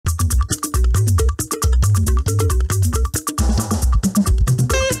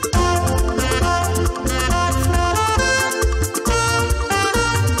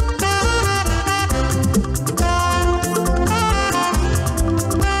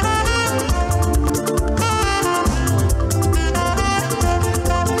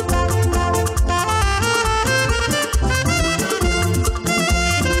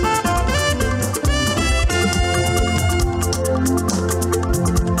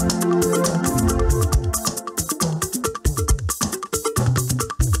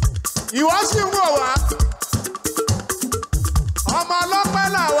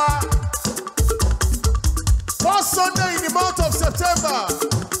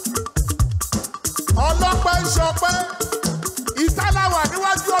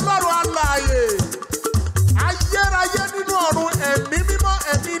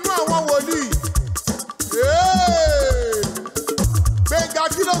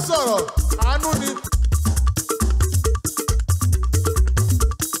sọ̀rọ̀ àánú ni.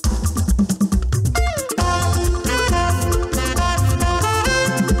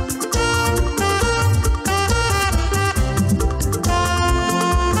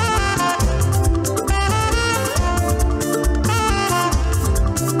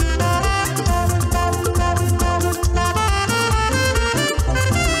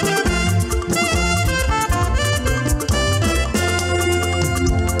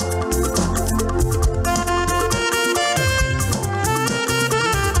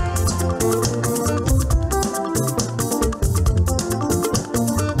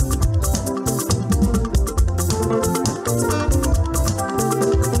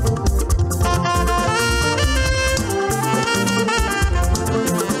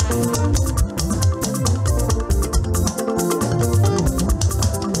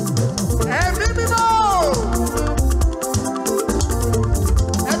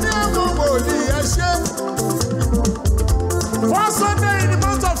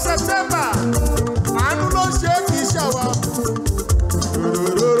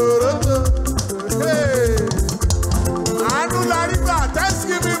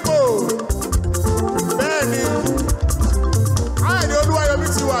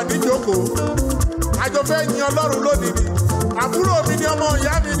 Àjọ fẹ́ yin Ọlọ́run lónìí ni àbúrò mi ni ọmọ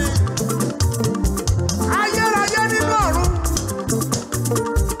ìyá mi ni ayérayé nínú ọ̀run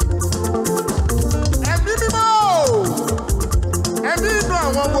ẹ̀mí mímọ́ ẹ̀mí inú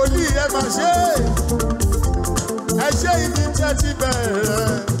àwọn wòlíì ẹ máa ṣe ẹ ṣe ibi tí ẹ ti bẹ̀rẹ̀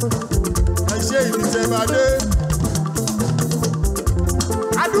ẹ ṣe ibi tí ẹ bá dé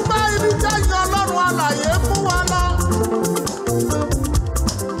àdúgbò ibi tí ẹ yin Ọlọ́run alààyè mú wa lọ.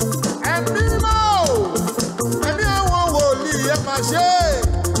 Ẹ̀mí àwọn wòlíì ẹ máa ṣe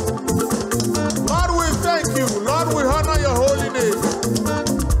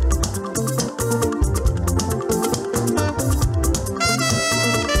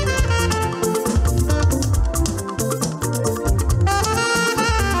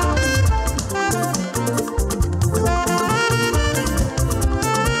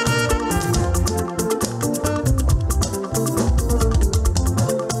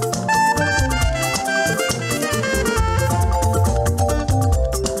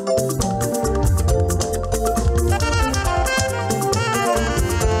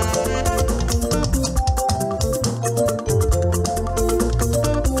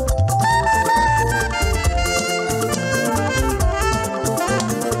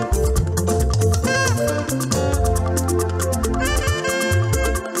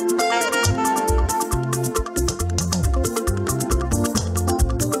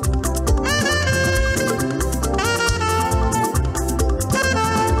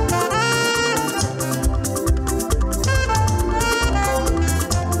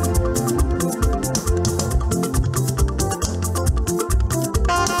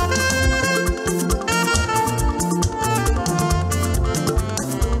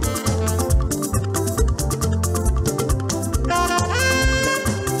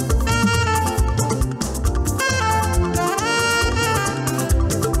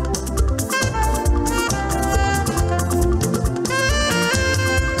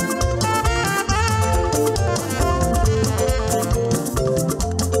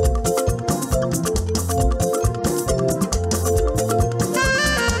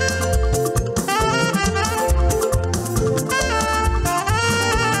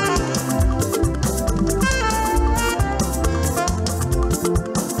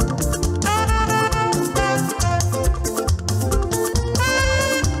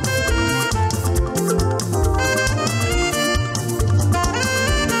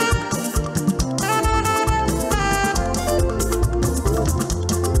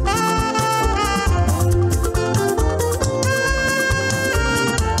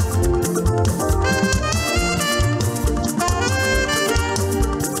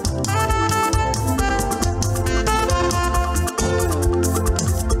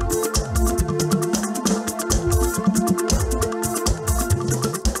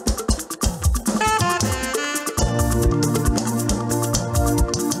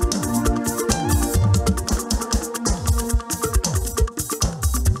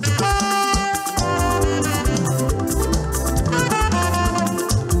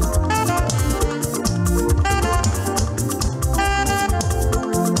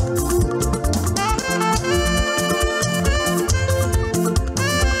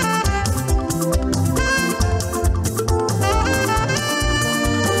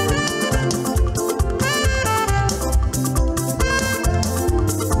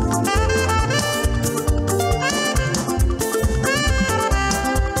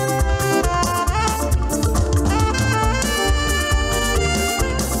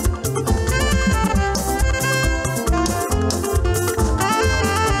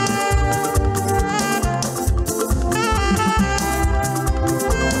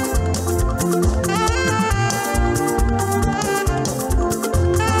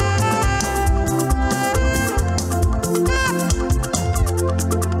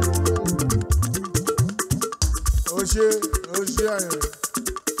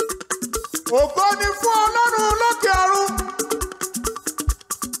Ògo ni fún Ọlọ́run lókè ọ̀run.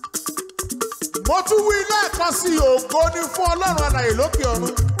 Mo tún wí lẹ́ẹ̀kan sí ògo ni fún Ọlọ́run alààyè lókè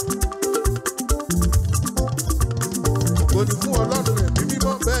ọ̀run. Ògo ni fún Ọlọ́run ẹ̀mí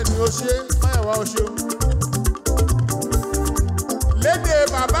mímọ́ bẹ́ẹ̀ ni ó ṣe máyàwá ó ṣeun. Lédè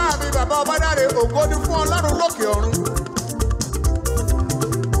bàbá mi bàbá Ọbádáre ògo ni fún Ọlọ́run lókè ọ̀run.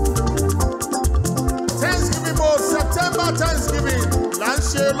 Thanksgiving mo September Thanksgiving là ń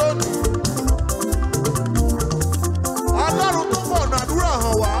ṣe lónìí. Ọlọ́run tó pọ̀ nàdúrà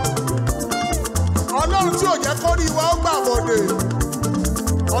hàn wá. Ọlọ́run tí ò jẹ́ kó rí wa ó gbà bọ̀dè.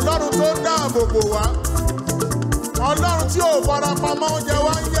 Ọlọ́run tó ń dáàbò bò wá. Ọlọ́run tí ò fara pamọ́ oúnjẹ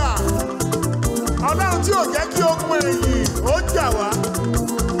wá ń yà. Ọlọ́run tí ò jẹ́ kí ogun ẹ̀yìn ó jà wá.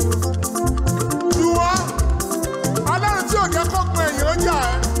 Jùwọ́. Ọlọ́run tí ò jẹ́ kó ogun ẹ̀yìn ó jà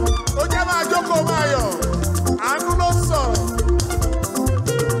ẹ́. Ó jẹ́ máa jókòó máa yọ̀. Àánú ló sọ̀rọ̀.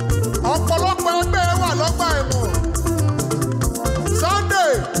 Ọ̀pọ̀lọpọ̀ ẹgbẹ́ wà lọ́gbà ẹ̀wọ̀n.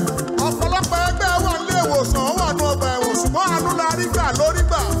 Sunday ọ̀pọ̀lọpọ̀ ẹgbẹ́ wà nílé ìwòsàn wà ní ọgbà ẹ̀wọ̀n ṣùgbọ́n àánú la rí gbà lórí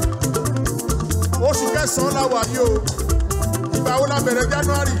gbà. Oṣù kẹsàn-án la wà yìí o. Ìgbà wo la bẹ̀rẹ̀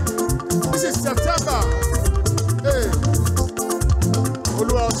January? This is September. Hey.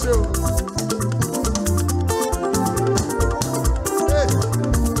 Olúwa ó ṣé o. Hey.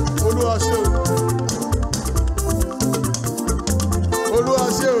 Olúwa ó ṣé o. Olúwa ó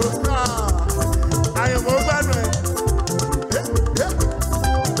ṣé o. Àyànmọ́ gbádùn ẹ̀.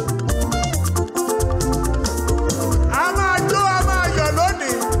 A máa jó a máa yọ̀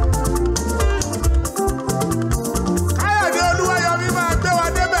lónìí. Káyọ̀dé Olúwayọ̀mí máa gbé wa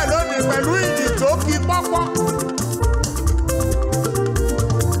débẹ̀ lónìí pẹ̀lú ìjì tó kí pọ́pọ́.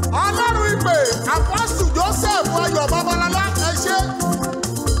 Ọlọ́run ìpè Àpọ́sù Joseph Ayọ̀ Babalọlá ẹ ṣé.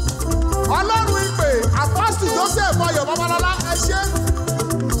 Ọlọ́run ìpè Àpọ́sù Joseph Ayọ̀ Babalọlá ẹ ṣé.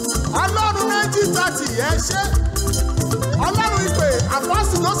 Ọlọ́run 1930 ẹ ṣé. Ọlọ́run ìpè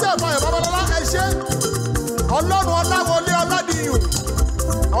Àpọ́sù Joseph Ayọ̀ Babalọlá ẹ ṣé. Ọlọ́run Ọláwọlé Ọládìyàn.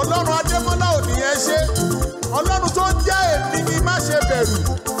 Ọlọ́run Adémọ́lá Òní ẹ ṣé. Ọlọ́run tó ń jẹ́ èmi ni má ṣe bẹ̀rù.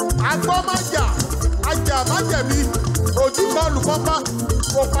 Agbọ́ má jà, ajá má jẹ̀bi. Ojú kan olùkọ́pá,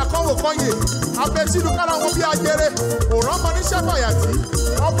 òpà kan wò kọ́yè. Abẹ́sílù kára wọn bí ajere. Òrán ọmọ ní Ṣẹ́fàyàtì.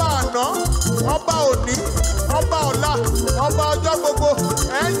 Ọba àná, ọba òní, ọba ọ̀la, ọba ọjọ́ gbogbo.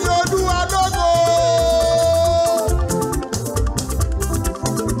 Ẹ̀yin Olúwa lógo.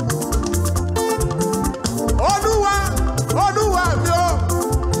 Olúwa, Olúwa mi o.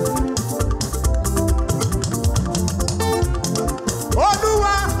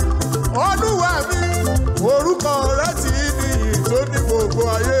 Olúwa, Olúwa mi. Orúkọ rẹ̀ ti níyì tó ní gbogbo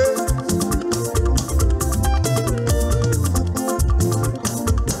ayé.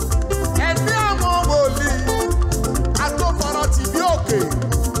 Ẹ̀mí àwọn wòlíì atófaratì bí òkè.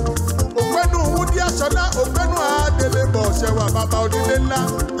 Òpẹ́nu Wúdí Aṣọ́lá, òpẹ́nu Adélébọ̀ ṣẹ̀wà bàbá onílé ńlá.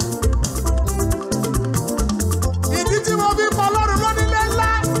 Ìdí tí mo fi pọ̀ lọ́rùn lónílé ńlá.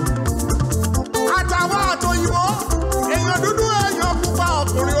 Àtàwọn àtòyìnbó, èèyàn dúdú èèyàn pupa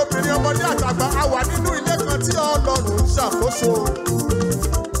ọkùnrin obìnrin ọmọdé àtàgbà a wà nínú ilé kan tí Ọlọ́run ń ṣàkóso.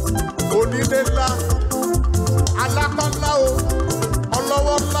 Onílé ńlá, alápá ńlá o,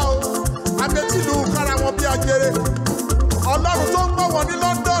 ọlọ́wọ́ ńlá o, abẹ́tìlú kára wọn bí ajere. Ọlọ́run tó ń gbọ́ wọn ní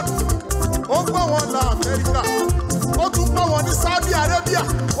London, ó ń gbọ́ wọn ní Amẹ́ríkà, ó tún gbọ́ wọn ní Saudi Arabia,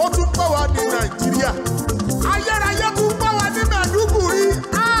 ó tún gbọ́ wọn ní Nàìjíríà. Ayérayé tún gbọ́ wọn ní Mẹ̀dúgùrí.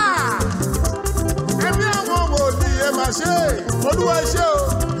 Ẹ̀mí àwọn wòlíì ẹ máa ṣe é, Olúwa ẹ ṣé o.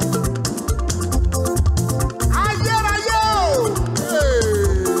 Ayérayé o.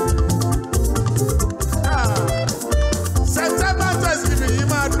 September Thanksgiving yìí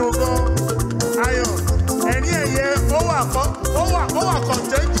máa dùn gan. Ayọ̀, ẹ̀rín ẹ̀yẹ ó wà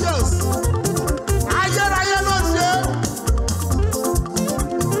contagious. Ayérayé ló ṣe é.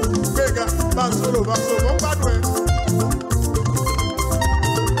 Gbéga, bá a sọ̀rọ̀, mo ń gbádùn ẹ̀.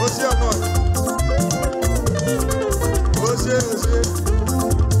 Ó ṣe ọmọ rẹ̀. Ó ṣe.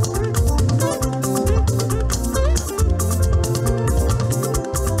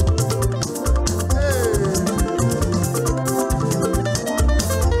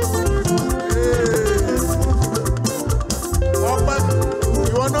 Ọpẹ́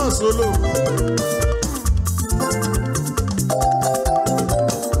ìwọ náà solo.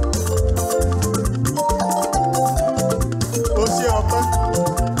 Ó ṣe ọpẹ́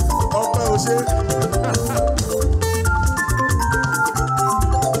ó ṣe.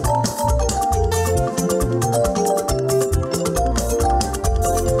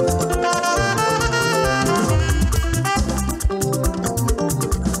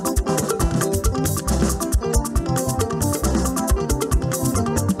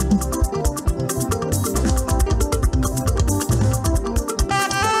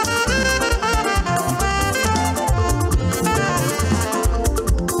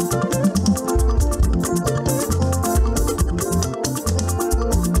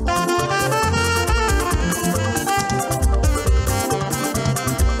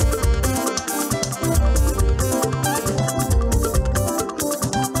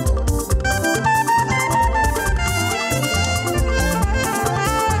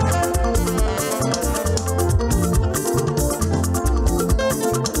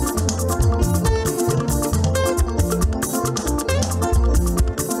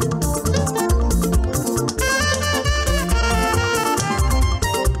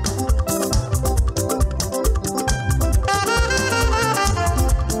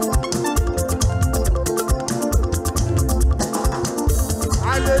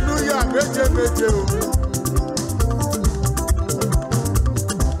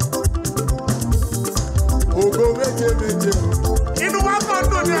 méje méje. Inú wa kàn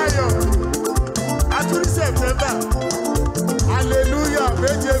dùn ní ayọ̀. Àtúrí September. Hallelujah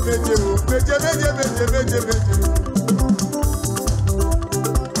méje méje o. Méje méje méje méje méje.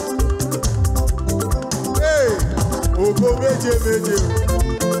 Hey, ògo méje méje o.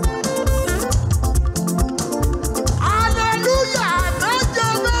 Hallelujah méje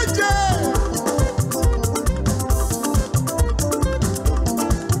méje.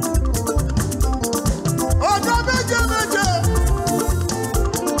 Ògo méje méje.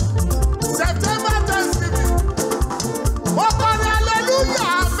 September Thanksgiving. Mo kọrin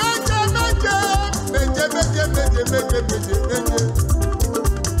hallelujah méje méje. Méje méje méje méje méje méje.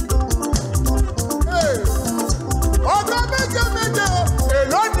 Hey. Ògo méje méje.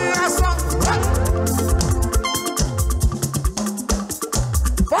 Èló ni asán.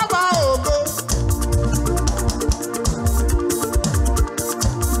 Fọ́bà ògo.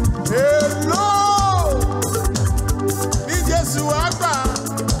 Èló ni Jésù àgbà.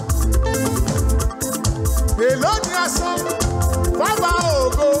 Èló ni asán. Fọ́bà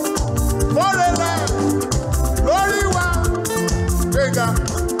ògo. Fọ́rẹ̀lẹ̀ lórí wa. Gbéga.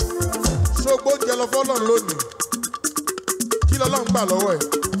 Ṣogbo jẹ lọ fọ́lọ́run lónìí. Kí lọ́lọ́run gbà lọ́wọ́ ẹ̀?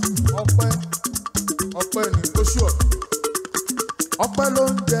 Ọpẹ́. Ọpẹ́ ni oṣù ọ̀. Ọpẹ́ ló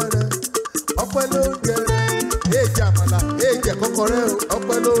ń jẹrẹ. Ọpẹ́ ló ń jẹrẹ. Èjì àmàlà, èjì kọ́kọ́rẹ́ o.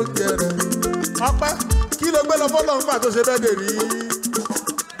 Ọpẹ́ ló ń jẹrẹ. Ọpẹ́. Kí ló gbé lọ fọ́lọ́run gbà tó ṣe bẹ́ẹ̀ dè rí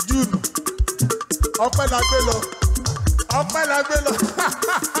Júùnù? Ọpẹ́ la gbé lọ. Ọpẹ́ la gbé lọ.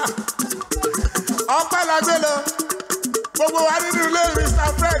 Ọpẹ́ la gbé lọ. Gbogbo wa nínú ilé Mr.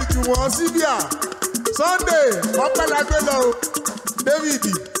 Fred Jùwọ̀n Síbíà. Sunday ọpẹ́ la gbé lọ o. David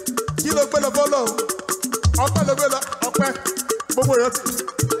kí ló gbé lọ fọ́lọ́run? Ọpẹ́ ló gbé lọ. Ọpẹ́ gbogbo èèyàn ti.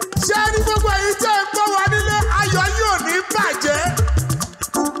 Ṣé ní gbogbo èyí tẹ́ ń gbọ́ wa nílé ayọ̀ yóò ní bàjẹ́?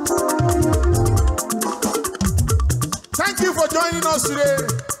 Thank you for joining us today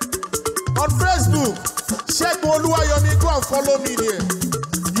on Facebook. Segun Oluwayomi, go and follow me there.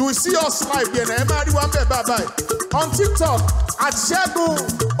 You will see us live there. Na ẹ máa rí wa ń bẹ̀ bye-bye. On TikTok at Segun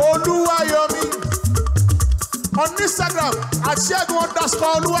Oluwayomi. On Instagram at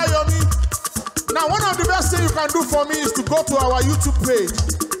Segun_Oluwayomi. Now, one of the best things you can do for me is to go to our YouTube page.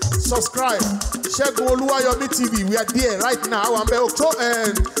 Subscribe. Segun Oluwayomi TV. We are there right now.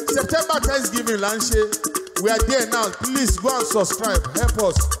 September Thanksgiving launch. We are there now. Please go and subscribe. Help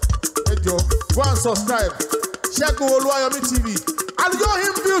us. Go and subscribe. Segun Oluwayomi TV.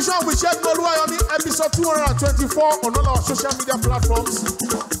 AlujoHymn Fusion with Segun Oluwayomi. Episode 224 on all our social media platforms.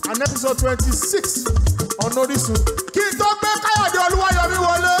 And episode 26 on Orisun. Kí n tó gbé Káyọ̀dé Oluwayomi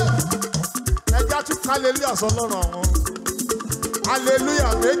wọlé. Ẹja tún hallelujah sọ́lọ́run àwọn.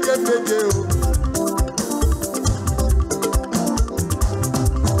 Hallelujah méje méje o.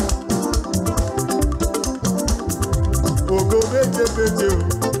 Ògo méje méje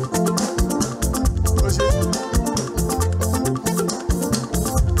o.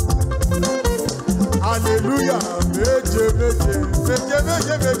 Hallelujah méje méje méje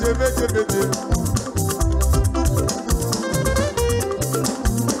méje méje méje méje.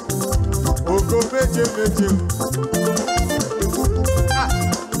 Ògo méje méje o.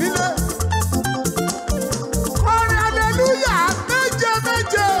 Nílé kọrin hallelujah méje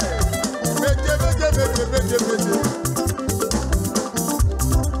méje méje méje méje méje méje.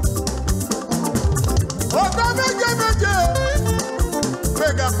 Ògo méje méje.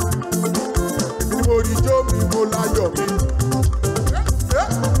 Gbéga. Oríjó mi mo láyọ̀ mi.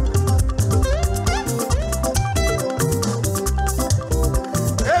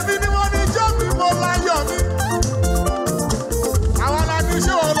 Èmi ni mo ní jó mi mo láyọ̀ mi. Àwọn aláàbí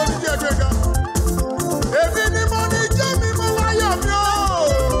ṣé wọn ló ní jẹ́ gbéga. Èmi ni mo ní jó mi mo láyọ̀ mi o.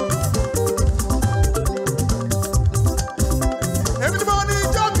 Èmi ni mo ní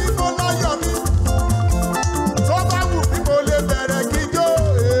jó mi mo láyọ̀ mi. Tó bá wù mí mo lè bẹ̀rẹ̀ kí jó.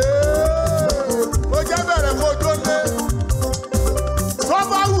 Ó jẹ́ bẹ̀rẹ̀ kójó lé. Tó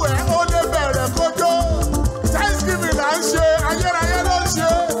bá wù ẹ́ ó lè bẹ̀rẹ̀ kójó. Thanksgiving là ń ṣe, ayérayé ló ń ṣe.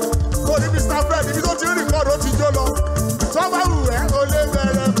 Kò ní Mr. Fred ibi tó ti rí rìkọ́dù ó ti jó lọ. Tó bá wù ẹ́ ó lè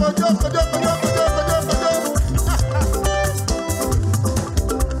bẹ̀rẹ̀ kójó kójó kójó kójó kójó kójó.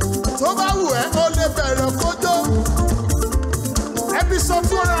 Tó bá wù ẹ́ ó lè bẹ̀rẹ̀ kójó. Episode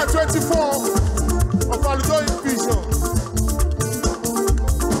 224 of AlujoHymn Fusion.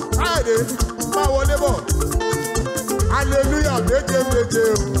 Káyọ̀dé máa wọlé bọ̀. Hallelujah méje méje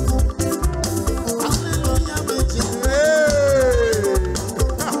o. Hallelujah méje.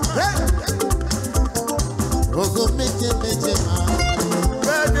 Ògo méje méje máa.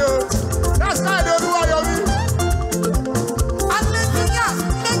 Bẹ́ẹ̀ni o, that's Káyọ̀dé Oluwayomi. Hallelujah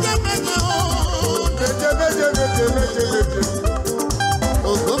méje méje o. Méje méje méje méje.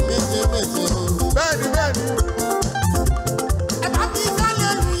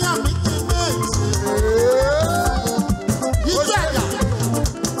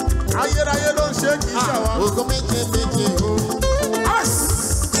 Ayérayé ló ń ṣe kì í ṣàwá. Ògo méje méje o.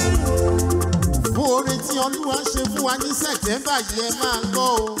 Fún orin tí Olúwa ṣe fún wa ní Sẹ̀tẹ́mbà yìí ẹ máa gbọ́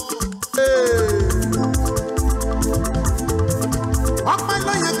o. Ọpẹ́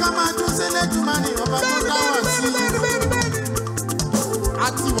ló yẹ ká máa dún sílẹ̀ jùmọ̀ ní ọba tó dá wá sí. A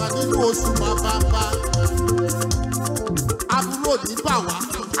ti wà nínú oṣù bàbàbà. Àbúrò ní bà wá.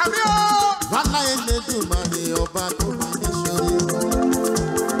 Àmì o. Bálá Elédùmarè ní ọba tó fi ní ṣeré.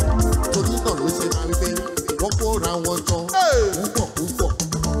 Torí náà ló ṣe máa ń gbé wọ́n kóra wọn jọ púpọ̀ púpọ̀.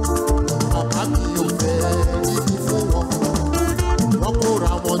 Bàbá mi ò fẹ́ níbi fún wọn. Wọ́n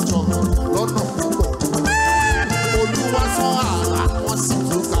kóra wọn jọ lọ́nà púpọ̀. Olúwa sọ àrà wọn sì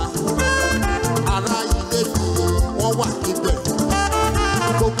túká. Ará ilé mi wọ́n wà níbẹ̀.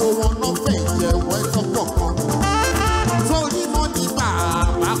 Gbogbo wọn náà fẹ́ jẹ́wọ́ ẹ̀tọ́pọ̀ kan. Torí wọn ní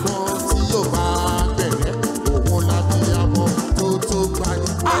bàbá kan tí yóò bá bẹ̀rẹ̀. Òun lábí amọ̀ tó tó gbani.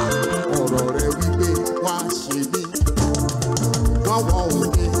 Ọ̀rọ̀ rẹ̀ wípé wá ṣe mí. Wọ́n wọ́n ò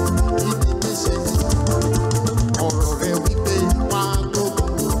ní ibi mi ṣe mí. Ọ̀rọ̀ rẹ̀ wípé wá gbogbo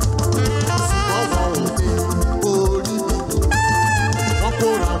mi. Ṣùgbọ́n wọ́n ò ní orí mi. Wọ́n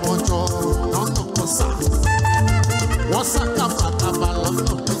kóra wọn jọ lọ́nà kan sá. Wọ́n sá kábàkábà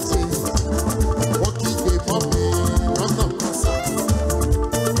lọ́nà méje. Wọ́n kígbe mọ́ mi lọ́nà kan sá.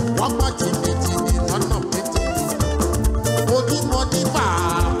 Wọ́n pa jìnnìjìnnì lọ́nà méje. Onímọ̀ ní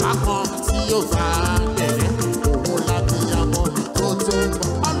bàbá kan tí yóò bá bẹ̀rẹ̀. Òun lábí amọ̀ tó tó gbà.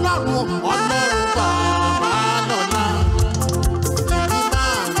 Ọlọ́run bàbá lọ́la. Ìbí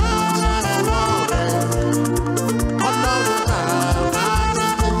máa ń ṣe ọwọ́ rẹ̀. Ọlọ́run bàbá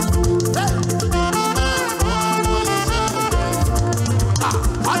jíde. Ìbí máa ń wọ́n iṣẹ́ rẹ̀.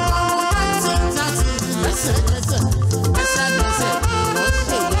 Ọlọ́run 1930 lẹ́sẹ̀kẹsẹ̀ lẹ́sẹ̀kẹsẹ̀ ló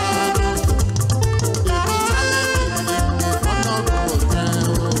ṣe ìyanu. Èmi táyé mi Ọlọ́run ò jẹ́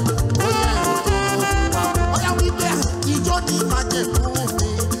o. Ó yẹ ètò wa. Ó yá wípé ìjọ ní májẹ̀mú mi.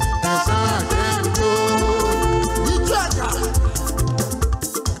 Ẹ̀sà rẹ̀ ń jó. Ìjọ ẹ̀dá.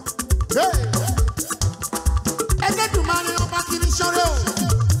 Ẹlẹ́dùmarè ọba kìíní ṣọ́rẹ́ o.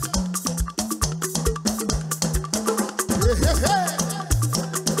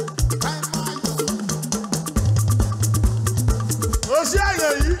 Ó ṣe àyè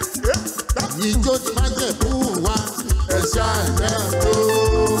yìí. Ìjọ ní májẹ̀mú wa. Ẹ̀sà rẹ̀ ń jó.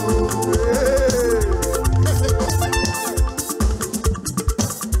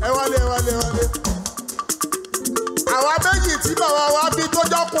 Ẹ wálé. Àwa méjì tí bàbá wa bí tó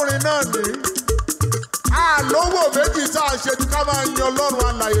jọ́kùnrin náà ní. Àlówó méjì tá a ṣe ju ká máa yan Ọlọ́run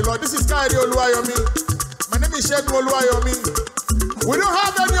alààyè lọ. This is Káyọ̀dé Oluwayomi. My name is Segun Oluwayomi. We don't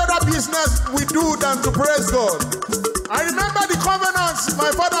have any other business we do than to praise God. I remember the covenants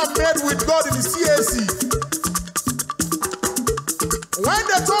my father made with God in the CAC. When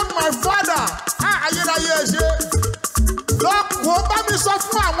they told my father, ayérayé ṣe, lọ́kùn ó bá mi sọ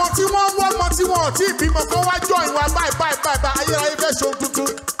fún àwọn tí wọ́n ń wọ́mọ tí wọ́n ò tí ì bímọ kan wá jọ ìwà báyìí ayérayé fẹ́ ṣe ohun tuntun.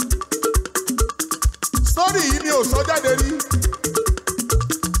 Sórí yìí ni ò sọ jáde rí.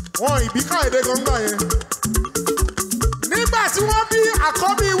 Wọn ìbí Káyọ̀dé gangan yẹn. Nígbà tí wọ́n bí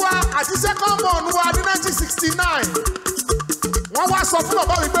àkọ́bí wa àti second born wa ní 1969, wọ́n wá sọ fún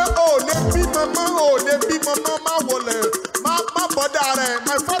bàbá mi pé o ò lè bímọ mọ́, má wọlé, má bọ́dà rẹ̀.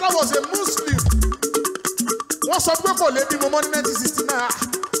 My father was a Muslim. Wọ́n sọ pé kò lè bímọ mọ́ ní 1969.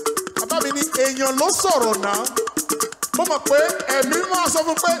 Bàbá mi ní èèyàn ló sọ̀rọ̀ náà. Mo mọ̀ pé ẹ̀mí wọn sọ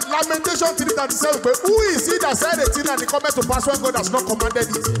fún pé Lamentation 3:37 pé who is he that said a thing and it cometh to pass when God has not commanded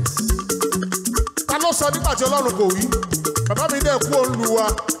it? Ta ló sọ nígbà tí Ọlọ́run kò wí? Bàbá mi dẹ̀ kú Olúwa.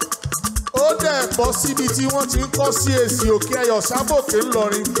 Ó dẹ̀ bọ́ síbi tí wọ́n ti ń kọ́ sí èsì òkè ayọ̀ sábòkè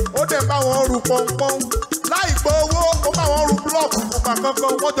ńlọrin. Ó dẹ̀ bá wọn ru pọ́npọ́n. Láì gbọ́ owó, ó bá wọn ru búlọ̀kù ọgbà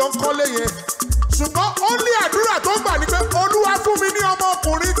kankan, wọ́n jọ ń kọ́lé yẹn. Ṣùgbọ́n ó ní àdúrà tó gbà ní pé Olúwa fún mi ní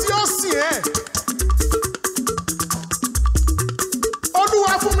ọmọkùnrin tí ó sìn ẹ́.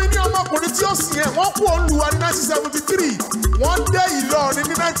 Olúwa fún mi ní ọmọkùnrin tí ó sìn ẹ́. Wọ́n kú Olúwa ní 1973. Wọ́n dé Ìlọrin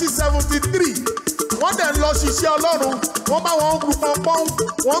ní 1973. Wọ́n dẹ̀ ń lọ ṣiṣẹ́ Ọlọ́run. Wọ́n bá wọn ru pọ́npọ́n.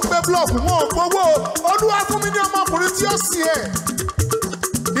 Wọ́n gbé búlọ̀kù. Wọn ò gbowó. Olúwa fún mi ní ọmọkùnrin tí ó sìn ẹ́.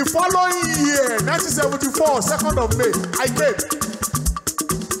 The following year, 1974, 2nd of May, I came.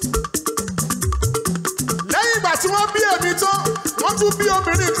 Lẹ́yìn ìgbà tí wọ́n bí èmi tán, wọ́n tún bí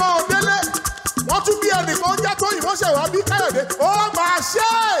obìnrin kan Òdélé. Wọ́n tún bí ẹnìkan ó jẹ́ Tóyìn, wọ́n ṣẹ̀ wá bí Káyọ̀dé. Ó máa ṣe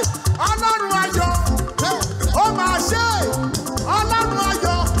Ọlọ́run ayọ̀. Ó máa ṣe Ọlọ́run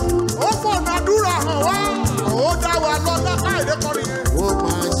ayọ̀. Ó fọ̀nà àdúrà hàn wá. Ó dá wa lọ́lá Káyọ̀dé kọrin yẹn. Ó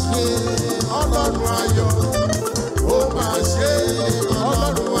máa ṣe Ọlọ́run ayọ̀. Ó máa ṣe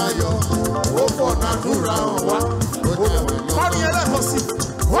Ọlọ́run ayọ̀. Ó fọ̀nà àdúrà hàn wá. Kọrin yẹn lẹ́kọ̀ọ́ sí.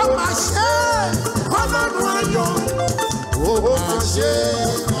 Ó máa ọlọ́run ayọ̀. Ó máa ṣe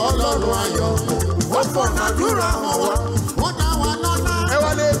ọlọ́run ayọ̀. Ó fọ̀nàdúrà hàn wá. Ó dá wa lọ́lá. Ẹ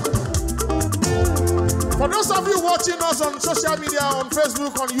wálé. For those of you watching us on social media, on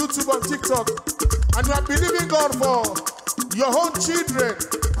Facebook, on YouTube, on TikTok, and you are believing God for your own children,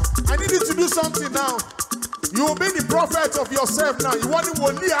 I need you to do something now. You will be the prophet of yourself now. You want to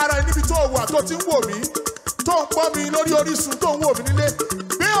wòlíì ara ẹni bí tó wà tó ti ń wò mí, tó ń pọ́ mi lórí Orisun, tó ń wò mí nílé.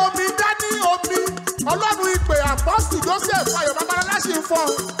 Gbé omi dání omi. Ọlọ́run ìpè Apostle Joseph Ayọ̀ Babalọlá ṣì ń fọ́.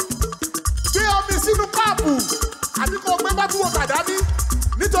 Gbé omi sínú káàpù àbí kò gbé bá túwọ̀ kàdání.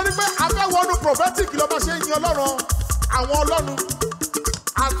 Nítorí pé a fẹ́ wọnú prophetic ló máa ṣe yin Ọlọ́run àwọn Ọlọ́run.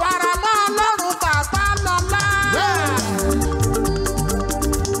 Àfaramọ́ Ọlọ́run bàbá lọ́lá.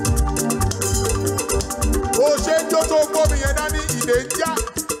 Bó ṣe ń jó tó gbómi yẹn dání ìdè ń já.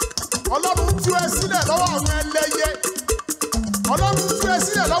 Ọlọ́run tú ẹ sílẹ̀ lọ́wọ́ àwọn ẹlẹ́yẹ. Ọlọ́run tú ẹ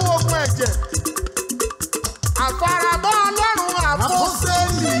sílẹ̀ lọ́wọ́ ogun ẹ̀jẹ̀. Àfaramọ́ Ọlọ́run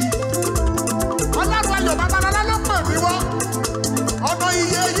àpọ́sẹ́lì. Ọlọ́run Ayọ̀ Babalọlá ló pè mí wá. Ọ̀nà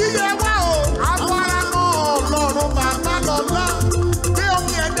iye yíyẹ wá o. Àfaramọ́ Ọlọ́run bàbá lọ́lá. Bí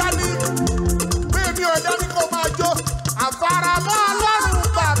omi ẹ̀ dání. Bí èmi ò dání kó máa jó. Àfaramọ́ Ọlọ́run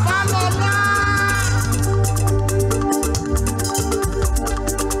bàbá lọ́lá.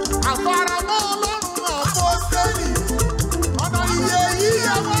 Àfaramọ́ Ọlọ́run àpọ́sẹ́lì. Ọ̀nà iye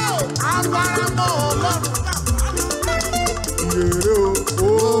yíyẹ wá o. Àfaramọ́ Ọlọ́run. Yèrè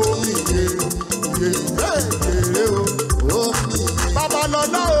o, iye, yèrè o,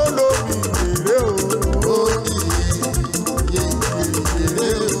 Babalọlá olómi yèrè o,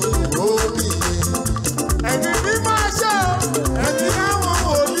 ẹ̀mí mi máa ṣe o, ẹ̀mí àwọn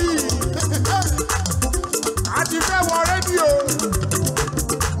wòlíì, a ti fẹ́ wọ rédíò.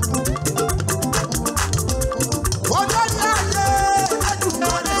 Olóyè ayé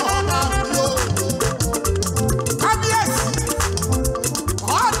ẹ̀dùnmọ́ ni ọba mi o. Kábíyèsí,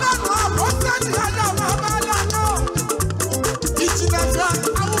 ọlọ́run àbọ̀tẹ́ni ayọ̀ bàbá lọ́nà. Ìjìnlẹ̀ fẹ́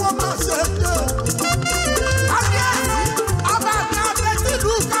àwọn ọmọ ṣe dé. Kábíyèsí, ọba mi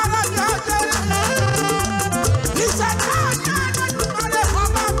abẹ́tìlú kára ní ọjọ́ rẹ̀. Ìṣẹ̀dá ayé ẹ̀dùnmọ́ ni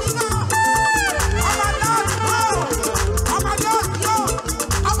ọba mi náà. Ọba náà tó, ọba náà tó,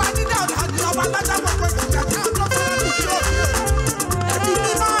 ọba nílẹ̀ ọ̀dà ni ọba lọ́jà gbogbo ìgbà tí a tó fẹ́ lùdí òbí. Ẹ̀mí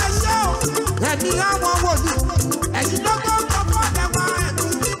mi máa ṣe o, ẹ̀mí àwọn wòlíì. Ẹ̀yin ló gbọ́ gbọ́ lẹ́wà ẹ̀mí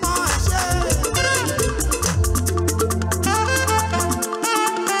mi máa ṣe.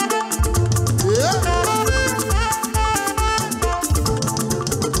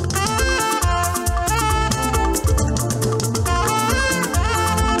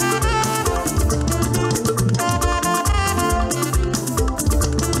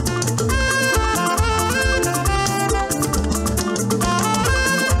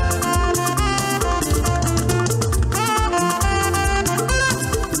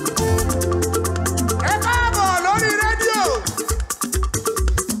 Ẹ káàbọ̀ lórí rédíò.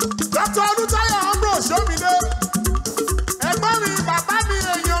 Dr. Olútáyọ̀ Ambro Ṣómìdé. Ẹgbọ́n mi, bàbá mi,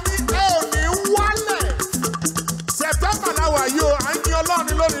 èèyàn mi, ẹ ò ní wálẹ̀. September la wà yìí o, à ń yin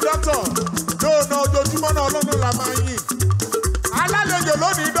Ọlọ́run lónìí dọ́tọ̀. Lóòna ojoojúmọ́ náà Ọlọ́run la máa yìn. Alálejò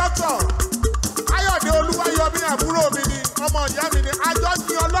lónìí dọ́tọ̀. Káyọ̀dé Olúwayọ̀mí àbúrò mi ni, ọmọ ìyá mi ni, àjọ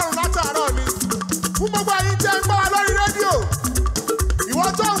yin Ọlọ́run látàárọ̀ ni. Fún gbogbo ẹ̀yin tẹ́ ń gbọ́ wa lórí rédíò. Ìwọ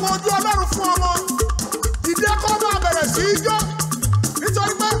tó ń wo ojú Ọlọ́run fún ọmọ. Ìdí kọ́ máa bẹ̀rẹ̀ sí í jó.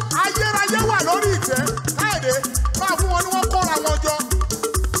 Nítorí pé ayérayé wà lórí ìtẹ́. Káyọ̀dé máa fún wọn ní wọ́n kóra wọn jọ.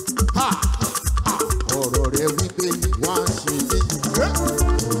 Ọ̀rọ̀ rẹ̀ wípé wá ṣe mí.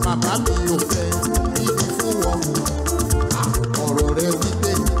 Bàbá mi ò fẹ́ ibi fún wọn. Ọ̀rọ̀ rẹ̀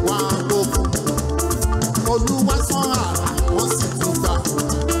wípé wá lókun. Olúwa sán àrà wọ́n sì tún gbà.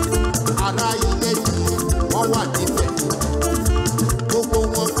 Ará ilé yìí wọ́n wà níbẹ̀. Gbogbo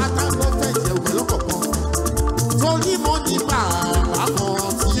wọn pátá ló fẹ́ jẹ̀wé lọ́kọ̀ọ̀kan. Torí mo ní bàbá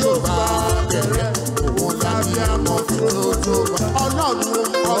kan tí yóò bá bẹ̀rẹ̀. Òun lábí àmọ́ tí ó tó bá.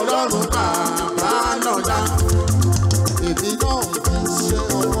 Ọlọ́run bàbá lọ́la. Èmi náà fi ṣe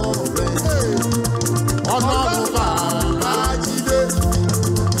ọwọ́ rẹ̀. Ọlọ́run bàbá jíde.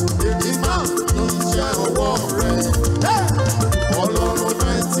 Èmi náà fi ṣe ọwọ́ rẹ̀. Ọlọ́run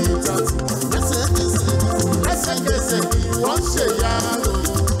 1930. Lẹ́sẹ̀kẹsẹ̀ kí wọ́n ṣe yára.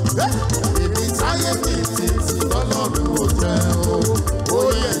 Èmi táyé kìtì tí Ọlọ́run ò jẹ́ o. Ó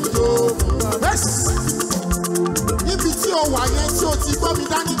yẹ jó fún wa. Níbi tí o wà yẹn tí o ti gbọ́ mi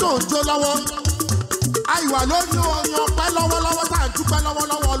dání tó ń jó lọ́wọ́. Àìwà lórí orin ọpẹ́ lọ́wọ́lọ́wọ́ tá à ń dúpẹ́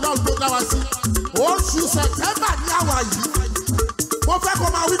lọ́wọ́lọ́wọ́ Ọlọ́run tó dá wa sí. Oṣù September ní àwa yìí. Mo fẹ́ kó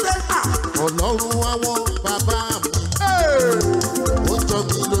máa wí pé Ọlọ́run àwọn bàbá mi. Ó jọ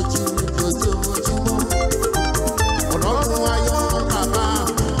mi lójú lójoojúmọ́.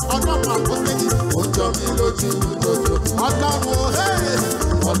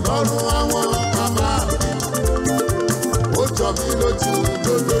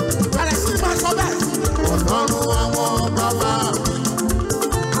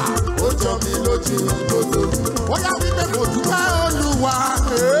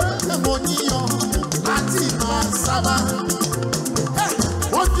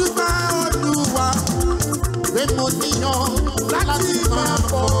 yan láti máa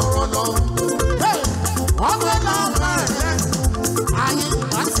fọ̀rọ̀ lọ. Ọpẹ́ lọ́pẹ́ rẹ̀ ayé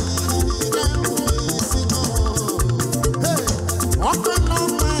àti ìdẹ́rù ìsìnkú. Ọpẹ́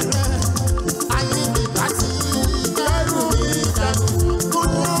lọ́pẹ́ rẹ̀ ayé àti ìdẹ́rù ìsìnkú.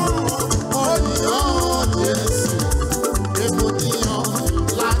 Oníyàn Jésù, èmo níyàn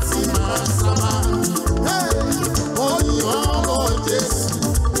láti máa sábà. Oníyàn Jésù,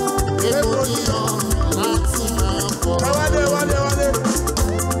 èmo níyàn láti máa bọ̀. Wálé.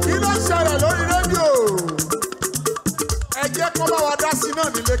 Kí ló ṣẹlẹ̀ lórí rédíò? Ẹ jẹ́ kó bá wa dá sí náà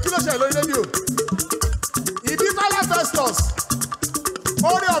nílé. Kí ló ṣẹlẹ̀ lórí rédíò? Ìdí Kálá Festus.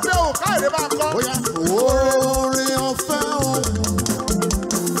 Orí ọ̀fẹ́ òun káyọ̀dé máa kọ́. Orí ọ̀fẹ́ òun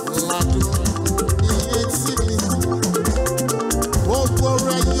ládùn ní etí mi. Gbogbo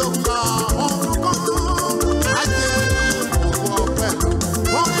rẹ̀ yóò gba ọ̀run kan. Ayé òwò ọ̀fẹ́ lò.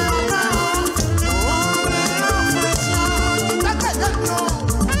 Orí ọ̀fẹ́ ṣe ìgbẹ́kẹ̀lé mi o.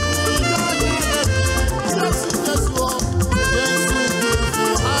 Ìjọ yẹn Jésù o. Jésù kú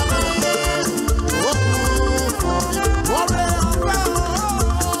fún aráyé. Ó kú fún mi. Orí ọ̀fẹ́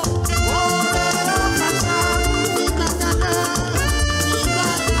o.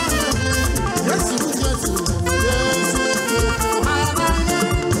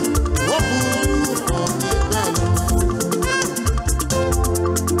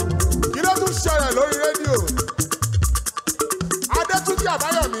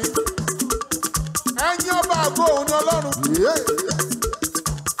 Àbáyọ̀mí ẹ̀yin ọba àgbo òun ni Ọlọ́run.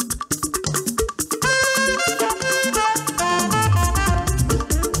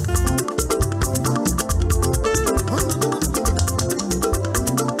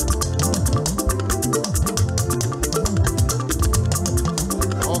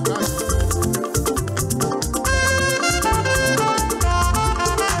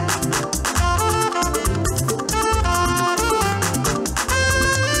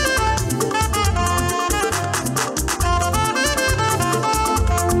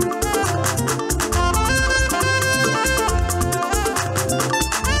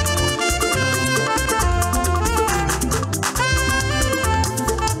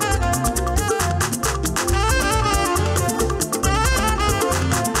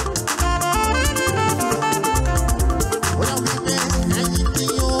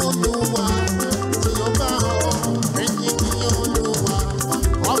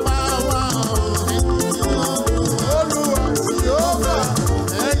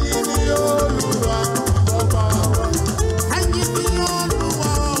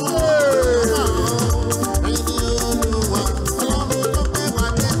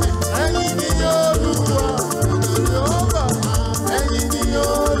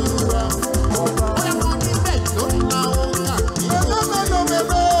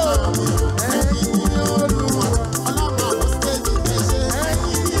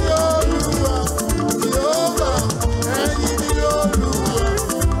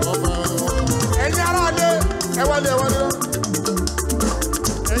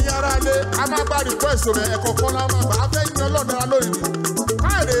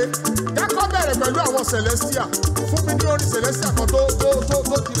 Celestia fún mi ní orin Celestia kan tó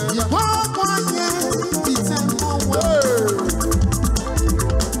tilẹ̀ náà. Ìgbọ́kọ̀ yẹn ti tẹ̀ mọ́ wọn.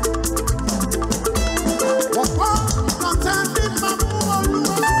 Wọ́n kọ́ kọ́tẹ́ bí máa mú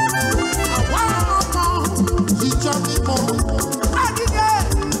Olúwa. Àwa ọmọ ìjọ mímọ́. Adìyẹ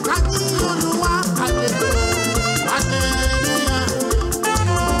ká ní Olúwa àlejò. Aleluya.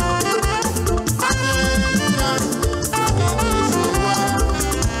 Aleluya.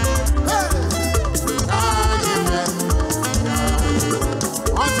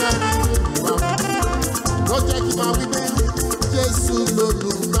 Ló jẹ́ kí máa wí pé Jésù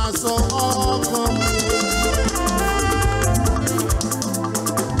lolùgbàsọ ọkàn mi.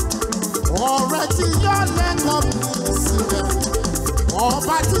 Ọ̀rẹ́ tí yọ lẹ́kọ̀ọ́ mi sílẹ̀.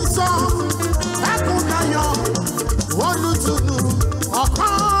 Ọba tí sọ ẹkún dayọ̀ olùtùnú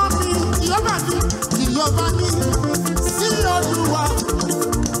ọkàn mi. Ìyọba mi sí Olúwa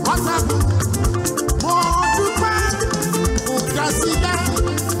ọ̀tàkùn. Mo dúpẹ́ kò dá sílẹ̀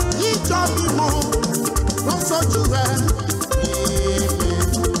ìjọ mímọ́ ló sójú rẹ̀.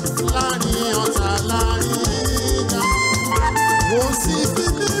 Láàrin ọ̀tá láàrin ìjà. Mo sì fi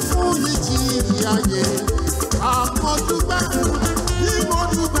mí fún ìjì ayé. Àmọ́dúpẹ́ bí mo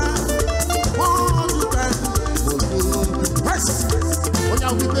dúpẹ́, mo dúpẹ́, mo dúpẹ́. Ó yà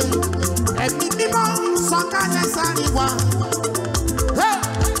wípé ẹ̀mí mímọ́ sọ̀kalẹ̀ sáré wá.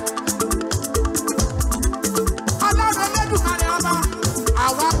 Ọlọ́run Olódùmarè ọba,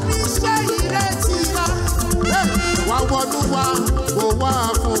 àwa fi ṣe ìrètí rẹ̀. Wá wọnú wa, kò wá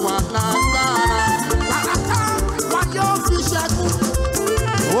fún wa lágbára. Bàràkà wá yọ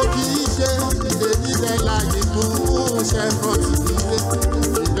fẹ́ rántí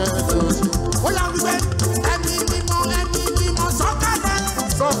ilé ìfẹ́ lóṣù. Ó yà wípé ẹ̀mí mímọ́ sọ̀kalẹ̀.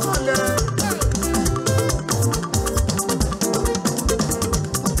 Sọ̀kalẹ̀.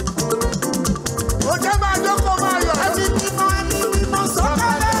 Ó jẹ́ máa jókòó máa yọ̀. Ẹ̀mí mímọ́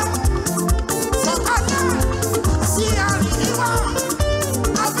sọ̀kalẹ̀. Sọ̀kalẹ̀ sí àárín wa.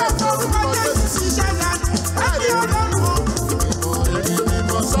 Afẹ́fẹ́ orúkọ Jésù ṣiṣẹ́ yẹn. Ẹ̀mí Ọlọ́run. Ẹ̀mí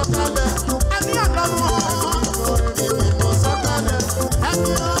mímọ́ sọ̀kalẹ̀. Ẹ̀mí Ọlọ́run. Ẹ̀mí mímọ́ sọ̀kalẹ̀.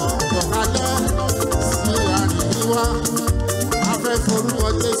 Ẹ̀mí sọ̀kalẹ̀ sí àárín wa. Afẹ́fẹ́ orúkọ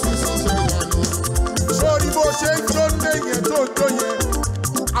Jésù ṣiṣẹ́ yẹn. Sórí bó ṣe ń jó léyìn tó jó yẹn,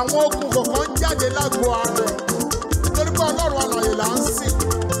 àwọn ogun kọ̀ọ̀kan jáde lágbo ara ẹ̀. Nítorí pé Ọlọ́run alààyè là ń sìn.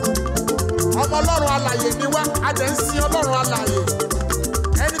 Ọmọ Ọlọ́run alààyè ni wá, a dẹ̀ ń sin Ọlọ́run alààyè.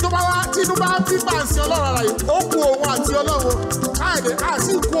 Ẹni tó bá wá tínú bá bí bá ń sin Ọlọ́run alààyè, ó kú òun àti Ọlọ́run. Káyọ̀dé á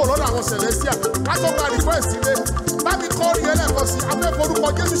sì kú òun lọ́dọ̀ àwọn Celestia. Ká tó gba request ilé. Bá mi kọ́ orin ẹlẹ́ẹ̀kan sí, a fẹ́ forúkọ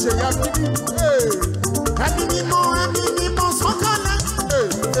Jésù ṣèyá bíbí. Ẹ̀mí mímọ́ sọ̀kalẹ̀.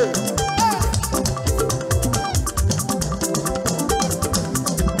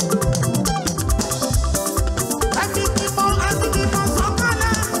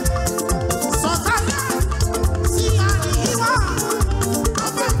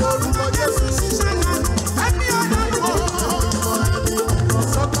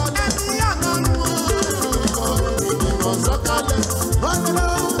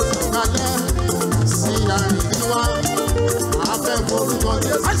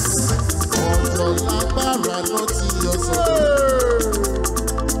 Ọjọ́ lágbára lọ tí yọ sọ.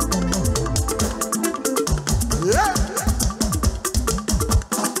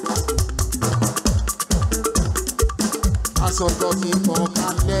 Aṣọ̀tọ̀ ti mọ̀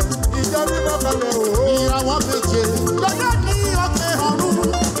kalẹ̀. Ìjọ mímọ́ kalẹ̀ o. Ìràwọ̀ méje. Lọ́jọ́ ní ọ̀gbẹ́ ọ̀run.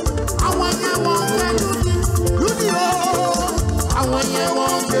 Àwọn yẹn wọ́n gbé lúdì o. Àwọn yẹn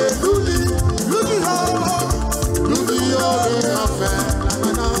wọ́n gbé lúdì o. Lúdì oore ọ̀fẹ́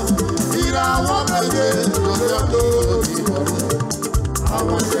lánàá. Ìràwọ̀ méje lọ́jọ́ lórí ọ̀run.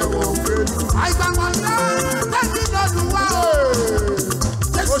 Àwọn yẹn wọ́n gbé lúdì. Àìgbàgbọ́ ńlá tẹ̀sí lọ́dún wá o.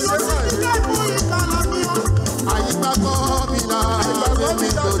 Jésù ó sì ti lé fún ìgbàlá mi o. Àyígbàgbọ́ mi là tẹ̀mí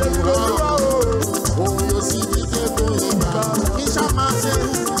lójú wa o. Òun yóò sì díje fún ìgbà. Iṣẹ́ máa ṣe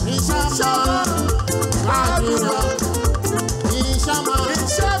iṣẹ́ máa gbàdúrà. Iṣẹ́ máa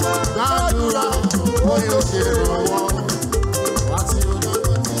gbàdúrà. Ó yóò ṣe ìrànwọ́. Àti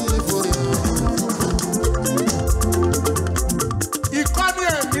òdodo ní ìfòyà. Ìkọ́ni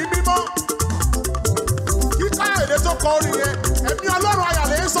ẹ̀mí mímọ́. Kíká èdè tó kọ orin yẹn. Ẹ̀mí Ọlọ́run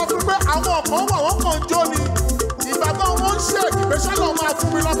ayàlẹ́ sọ fún pé àwọn ọ̀kan wà wọ́n kàn ń jó ni. Ìgbàgbọ́ wọn ń ṣe ìgbésẹ̀ náà máa fún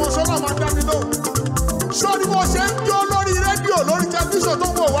mi lọ́mọ ṣọ́nà máa dá mi lóhùn. Sórí bó ṣe ń jó lórí rédíò lórí tẹlifíṣàn tó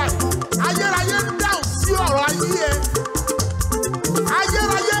ń wò wá. Ayérayé ń dáhùn sí ọ̀rọ̀ ayé ẹ.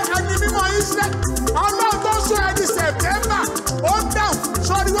 Ayérayé ẹni mímọ́ iṣẹ́. Ọlọ́run tó ṣe ẹni Sẹ̀tẹ́mbà ó ń dáhùn.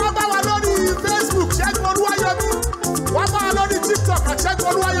 Sórí wọ́n bá wa lórí Facebook Ṣẹ́gun Olúwayọ̀mí. Wọ́n bá wa lórí TikTok Ṣẹ́gun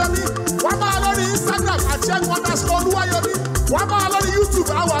Olúwayọ̀mí. Wọ́n bá wa lórí Instagram @Ṣẹ́gun_Olúwayọ̀mí. Wọ́n bá wa lórí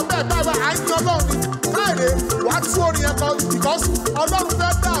YouTube àwọn bẹ́ẹ̀ báyìí àìní Ọlọ́run ni. Káyọ̀dé wàá tú orin yẹn kan because Ọlọ́run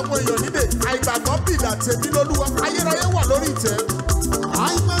fẹ́ dá àwọn èèyàn nílé. Àìgbàgbọ́ bìlà tèmi lólúwa. Ayérayé wà lórí ìtẹ́.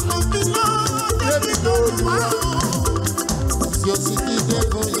 Àyígbàgbọ́ mi là Tèmi lólúwa. tí ó sì díje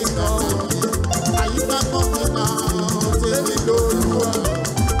fún ìgbà. Àyígbàgbọ́ mi là tẹ̀mí lójú.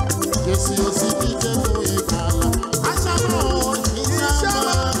 Jésù ó sì díje fún ìgbàlà. Aṣáájú iṣẹ́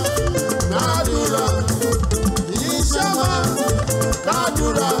máa gbàdúrà. Iṣẹ́ máa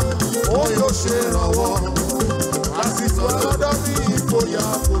gbàdúrà. Ó yóò ṣe ìrànwọ́. Àsìkò ọlọ́dọ́ bí ìgboyà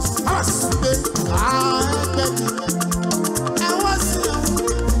kò sí. Àṣìgbé àẹ́gbẹ́ mi. Ẹ wá sí ọ.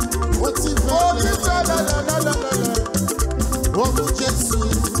 Ó ti Ó ti fẹ́ tẹ́ lẹ́lẹ́lẹ́lẹ́lẹ́. ó mú Jésù.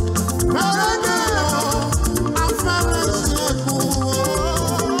 Mẹ́rẹ́gẹ́ ọ̀ afárá ṣẹ́gun o.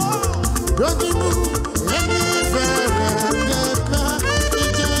 Lójúmú ẹni fẹ́rẹ̀ gẹ́gẹ́ ní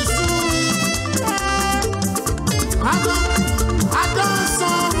Jésù yìí. Adán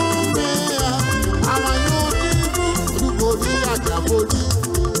sọ̀rọ̀ mẹ́à, àwọn yóò dínú olúborí àjàborí.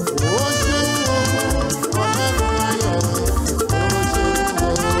 Ó ṣeun o, Ọlọ́run ayọ̀ mi.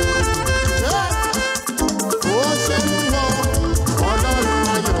 Ó ṣeun o, Ọlọ́run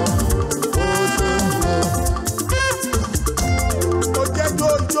ayọ̀ mi. Ó jẹ́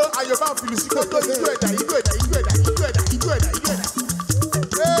jó ayọ̀ bá fìlù sí kó tó ijó ẹ̀dá.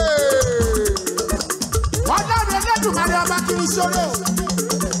 Ọlọ́run Ẹlẹ́dùmarè ọba kiri sóró.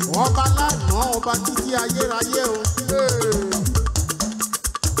 Ọba lánàá, ọba títí ayérayé o.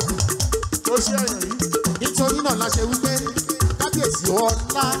 Ó ṣe ẹ̀yàn yìí. Nítorí náà la ṣe wípé kábíyèsí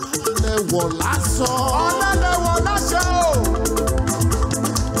ọlá lẹ̀wọ̀ lásán. Ọlá lẹ̀wọ̀ lásán o.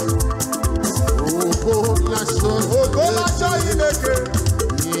 ìlékè.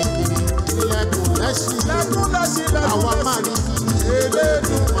 Ilẹ̀kùn lẹ́sìn. Lẹ́kùn lẹ́sìn lẹ́kùn. Àwa máa rí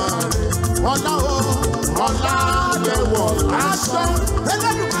Elédùmarè. Ọlá o, ọlá lẹ̀wọ̀ láṣọ.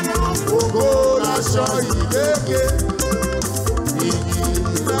 Elédùmarè o. Ògo láṣọ ìlékè.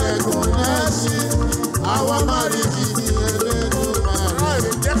 Ilẹ̀kùn lẹ́sìn. Àwa máa rí Elédùmarè.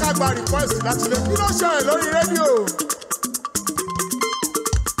 Jẹ́ ká gba request láti lè kí ló ṣẹlẹ̀ lórí rédíò.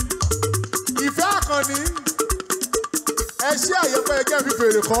 Ìfẹ́ Àkànní ẹ ṣé àyẹ̀pẹ́ ẹgẹ́ fi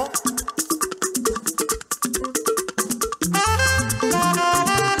fèrè kan.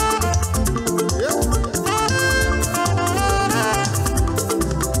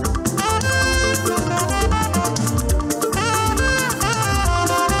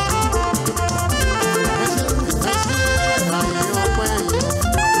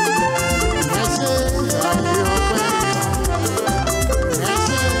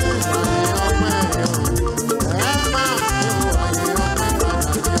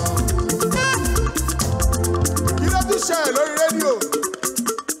 Lórí rédíò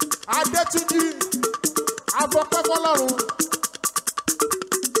Adétúnjí afọpẹ́ fọ́lọ́run.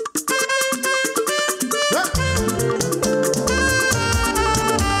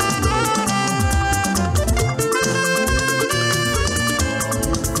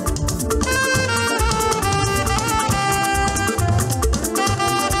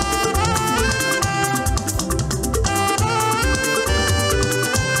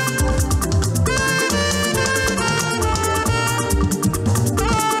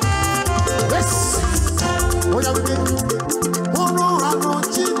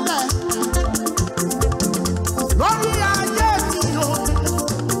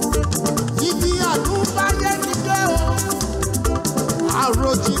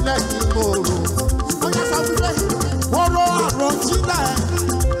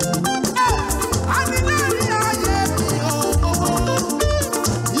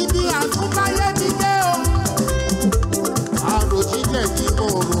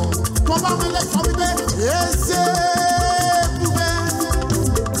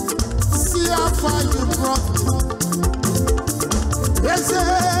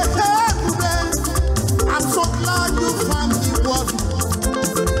 I'm so glad you found the word.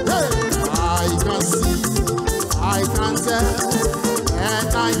 Hey, I can see, I can tell,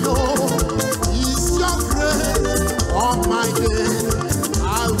 and I know it's your grace. On my day,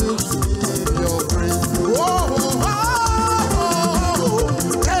 I will sing your praise. Oh, oh, oh, oh.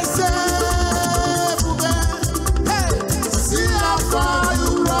 Hey, see how far you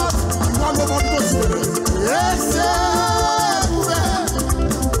brought. You want to go to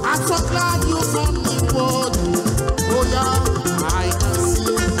I'm so glad you found me word. Oh yeah, I can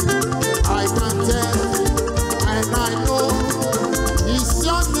see, I can tell, and I know it's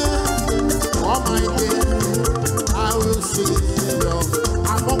your name. Oh my day, I will sing your.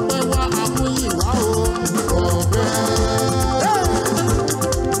 I'm up where I'm going. Oh,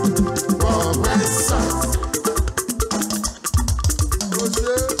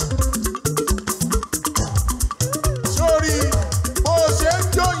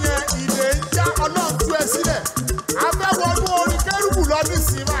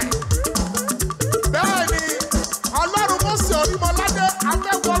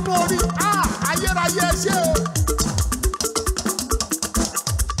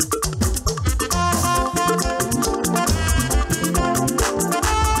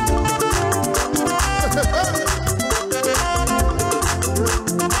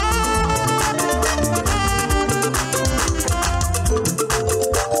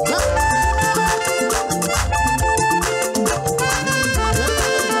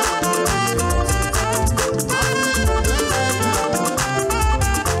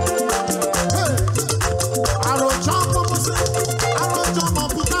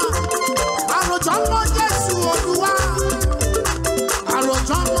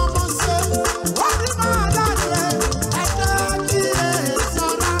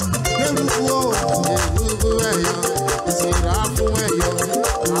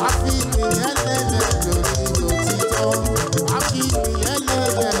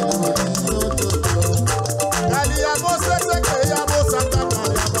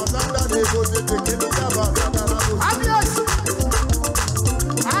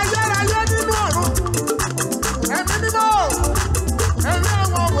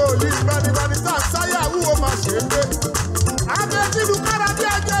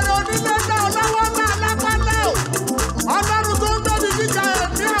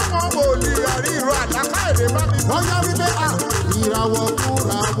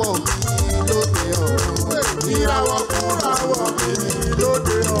 ìràwọ̀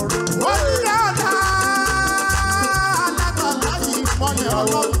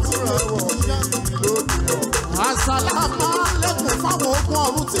ọlọ́run tí ó ti yá. Àsàlámù aláìkùm fáwọn ogun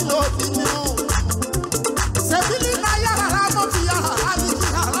ọ̀run tí ó ti yán. Sẹ́bílì náà yára lámọ́ fi yára láyìí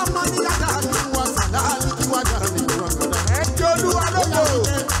yára mọ́ ní yàrá àdúgbò àsàlá àdúgbò wájà ní ìwọ̀n. Ẹjọ́ olúwa lóko.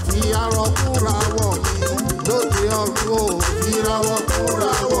 Ìyàrá kúra wọ̀ mí lóde ọ̀run o. Ìràwọ̀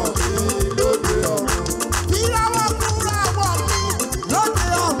kúra wọ̀ mí lóde ọ̀run. Ìràwọ̀ kúra wọ̀ mí lóde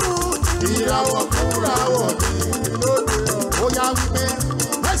ọ̀run. Ìràwọ̀ kúra wọ̀ mí lóde ọ̀run. Ó yá wípé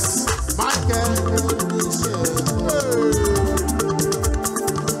Michael oníṣẹ́.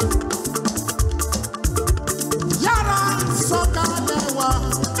 Yára sọ̀kalẹ̀ wá.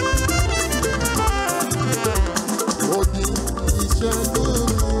 Ó ní ìṣẹ́jú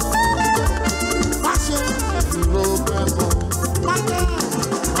mi. Má ṣe ìró pẹ̀lú. Michael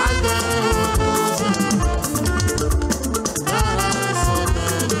oníṣẹ́. Yára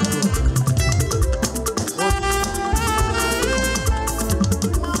sọ̀kalẹ̀. Ó ní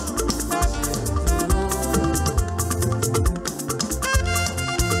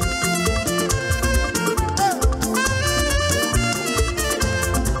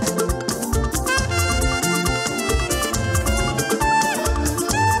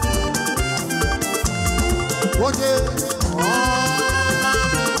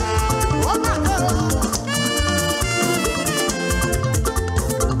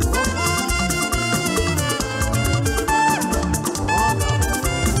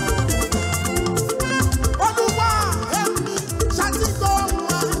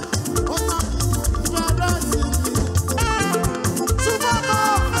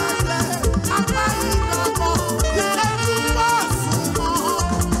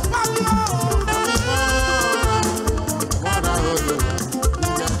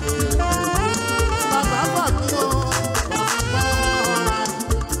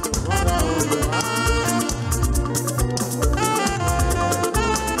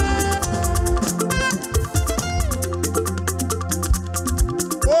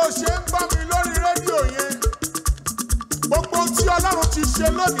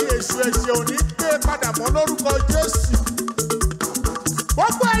ẹ̀ṣẹ̀ ò ní gbé padà mọ́ lórúkọ Jésù.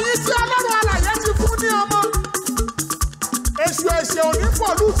 Gbogbo ẹ̀yin tí Ọlọ́run alààyè ti fún ní ọmọ. Èṣù ẹ̀ṣẹ̀ ò ní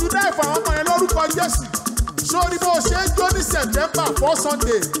pọ̀lú ìtúná ìfà ọmọ yẹn lórúkọ Jésù. Sórí bó ṣe ń jó ní September 4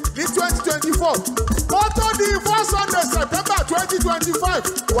 Sunday ní 2024. Ó tó di 4 Sunday September 2025.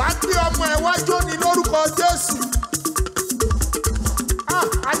 Wàá gbé ọmọ ẹ̀ wá jó ní lórúkọ Jésù.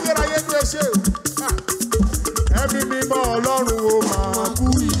 Ayérayé ló ẹ ṣe o. Ẹ̀mí mímọ́ Ọlọ́run ó máa kú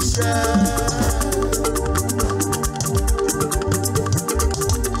iṣẹ́.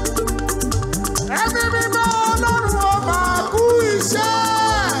 Ẹ̀mí mímọ́ Ọlọ́run ó máa kú iṣẹ́.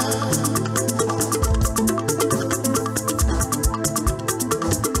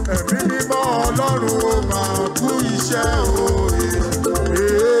 Ẹ̀mí mímọ́ Ọlọ́run ó máa kú iṣẹ́ òye.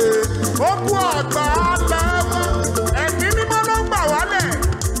 Ó kú àgbà lẹ́wọ̀. Ẹ̀mí mímọ́ ló ń gbà wálẹ̀.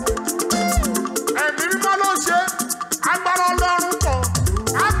 Ẹ̀mí mímọ́ ló ṣe. Agbára Ọlọ́run pọ̀.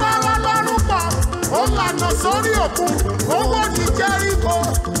 Agbára Ọlọ́run pọ̀. Ó lànà sórí òkun. Owó ti Jẹ́ríkò.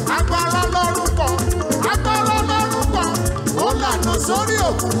 Agbára Ọlọ́run pọ̀. Agbára Ọlọ́run pọ̀. Ó lànà sórí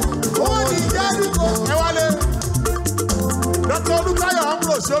òkun. Owó ti Jẹ́ríkò. Ẹ wálé. Dr. Oluwayomi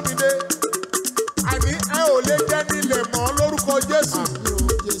Òṣòmìdé. Àní ẹ ò lè jẹ́ nílẹ̀ mọ́ lórúkọ Jésù.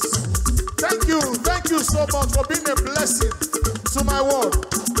 Thank you so much for being a blessing to my world,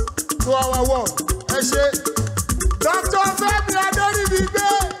 to our world. Ẹ ṣé. Dr. Fẹ́mi Adéríbigbé.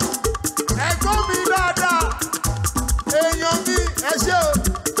 Ẹ̀gbọ́n mi dáadáa. Èèyàn mi ẹ ṣé o.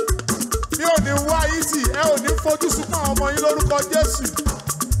 Mi ò ní wá yìí tì, ẹ ò ní fojú sunkún àwọn ọmọ yín lórúkọ Jésù.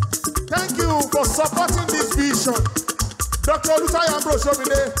 Thank you for supporting this vision. Dr. Oluwayomi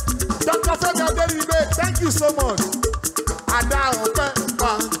Òṣòmìdé. Dr. Fẹ́mi Adéríbigbé, thank you so much. Àdá ọ̀pẹ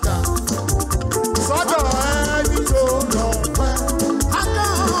pàǹdà. Sọ́dọ̀ ẹni tó lọ pẹ́.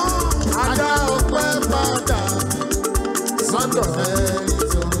 Àdá ọ̀pẹ pàǹdà. Sọ́dọ̀ ẹni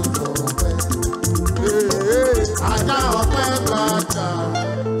tó lọ pẹ́. Àdá ọ̀pẹ pàǹdà.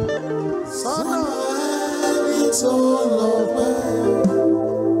 Sọ́dọ̀ ẹni tó lọ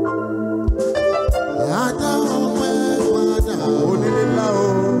pẹ́. Àdá ọ̀pẹ pàǹdà. Onílé ńlá o.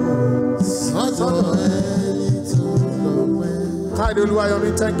 Sọ́dọ̀ ẹni tó lọ pẹ́.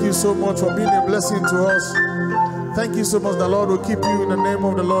 Oluwayomi, thank you so much for being a blessing to us. Thank you so much. The Lord will keep you in the name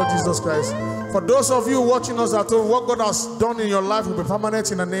of the Lord Jesus Christ. For those of you watching us at home, what God has done in your life will be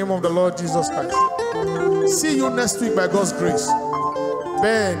permanent in the name of the Lord Jesus Christ. See you next week by God's grace.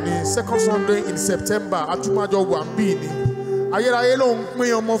 Bẹ́ẹ̀ni, second Sunday in September, Ajumajo Wambini. Ayérayé ló ń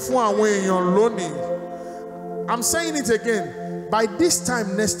pín ọmọ fún àwọn èèyàn lónìí. I'm saying it again. By this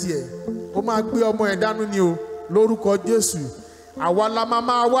time next year, ó máa gbé ọmọ ẹ̀ dánú ni o, lórúkọ Jésù. àwa la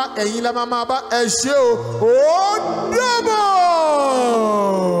máa wá ẹ̀yin la máa bá ẹ ṣé o ó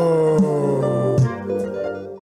dàbọ̀.